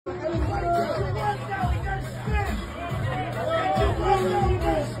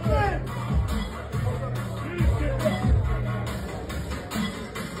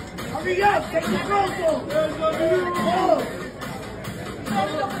me up. Take the rope.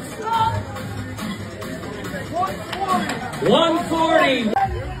 140.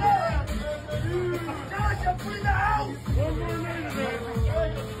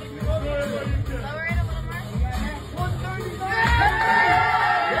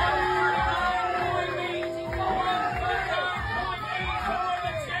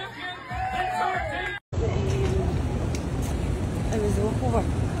 It was over.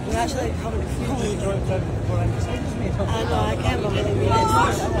 We actually having a few. I know, I can't believe it.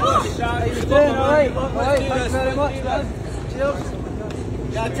 How you doing? Alright, thank you very much, man. Cheers.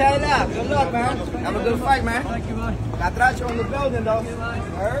 Yeah, tell you that. Good luck, man. Have a good fight, man. Thank you, man. Got that you on the building, though.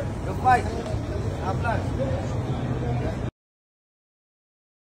 Heard? Good fight. God bless.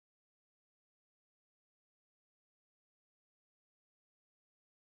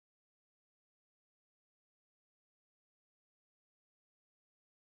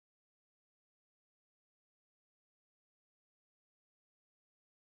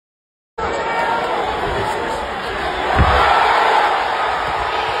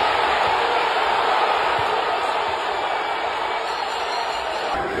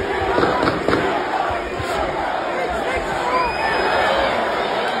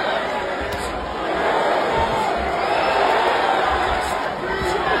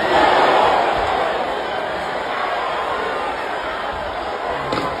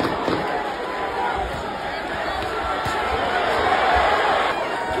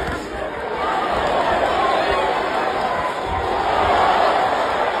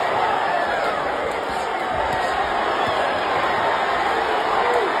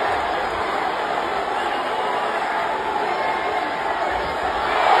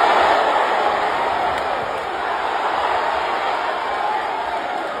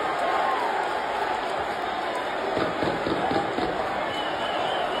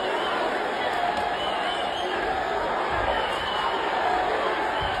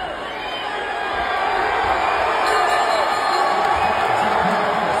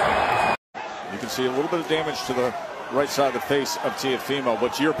 See a little bit of damage to the right side of the face of Teofimo,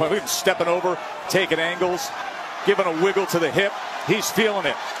 but to your point, look at him stepping over, taking angles, giving a wiggle to the hip. He's feeling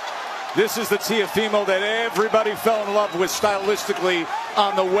it. This is the Teofimo that everybody fell in love with stylistically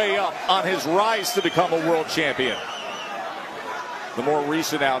on the way up, on his rise to become a world champion. The more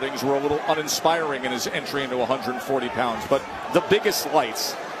recent outings were a little uninspiring in his entry into 140 pounds, but the biggest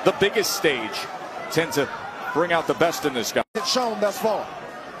lights, the biggest stage, tend to bring out the best in this guy. It's shown thus far.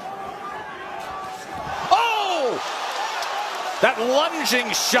 That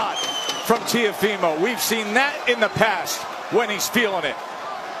lunging shot from Teofimo. We've seen that in the past when he's feeling it.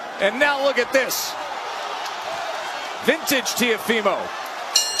 And now look at this. Vintage Teofimo.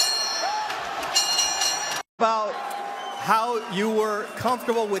 About how you were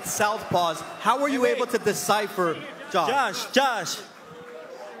comfortable with southpaws. How were you able to decipher, Josh? Josh,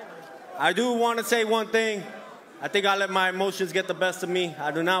 I do want to say one thing. I think I let my emotions get the best of me.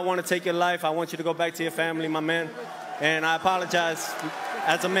 I do not want to take your life. I want you to go back to your family, my man. And I apologize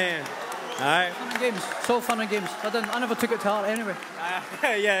as a man. All right? Fun and games. So fun and games. I never took it to heart anyway.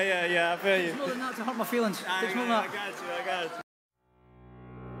 Yeah, I feel you. It's more than that to hurt my feelings. It's more than that. I got you.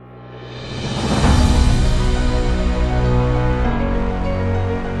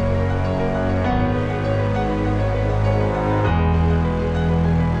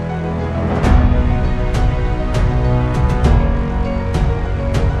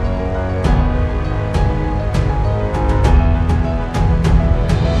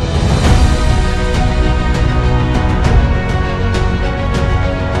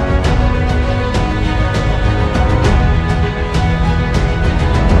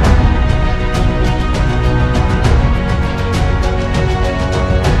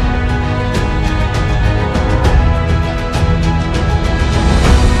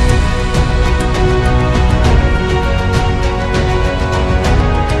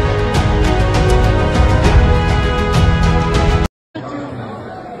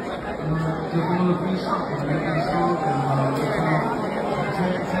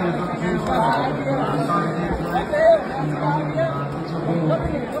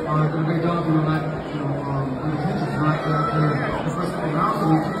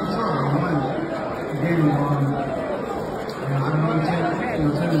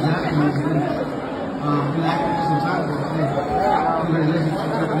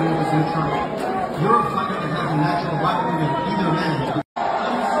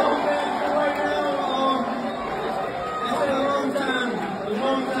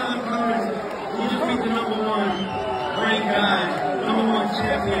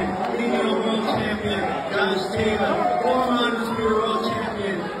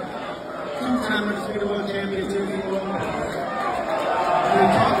 two-time undisputed world champion, Teofimo. We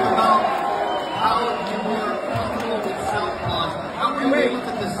talked about how you were comfortable with southpaws. How were you able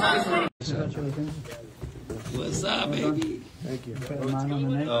to decipher? What's up, baby? Thank you. Put a man on the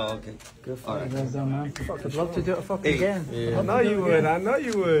night. Oh, okay. Good All fight. right. Well done, man. I'd love to do it fucking again. Yeah, I know you would. I know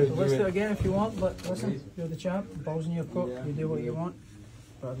you would. Let's do it again if you want, but listen, you're the champ, balls in your court, you do what you want.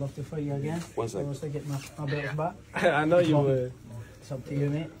 But I'd love to fight you again. 1 second. Obviously get my belts back. I know you would. It's up to you,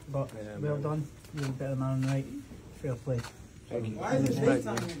 mate. But well done. You're the better man on the night. Fair play. Thank you. All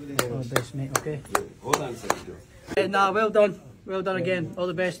the best, mate, okay? Hold on a second, Joe. Well done. Well done again. All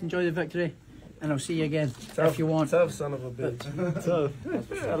the best. Enjoy the victory. And I'll see you again if you want. Tough son of a bitch. Tough.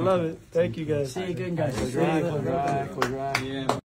 I love it. Thank you guys. See you again, guys. Congrats.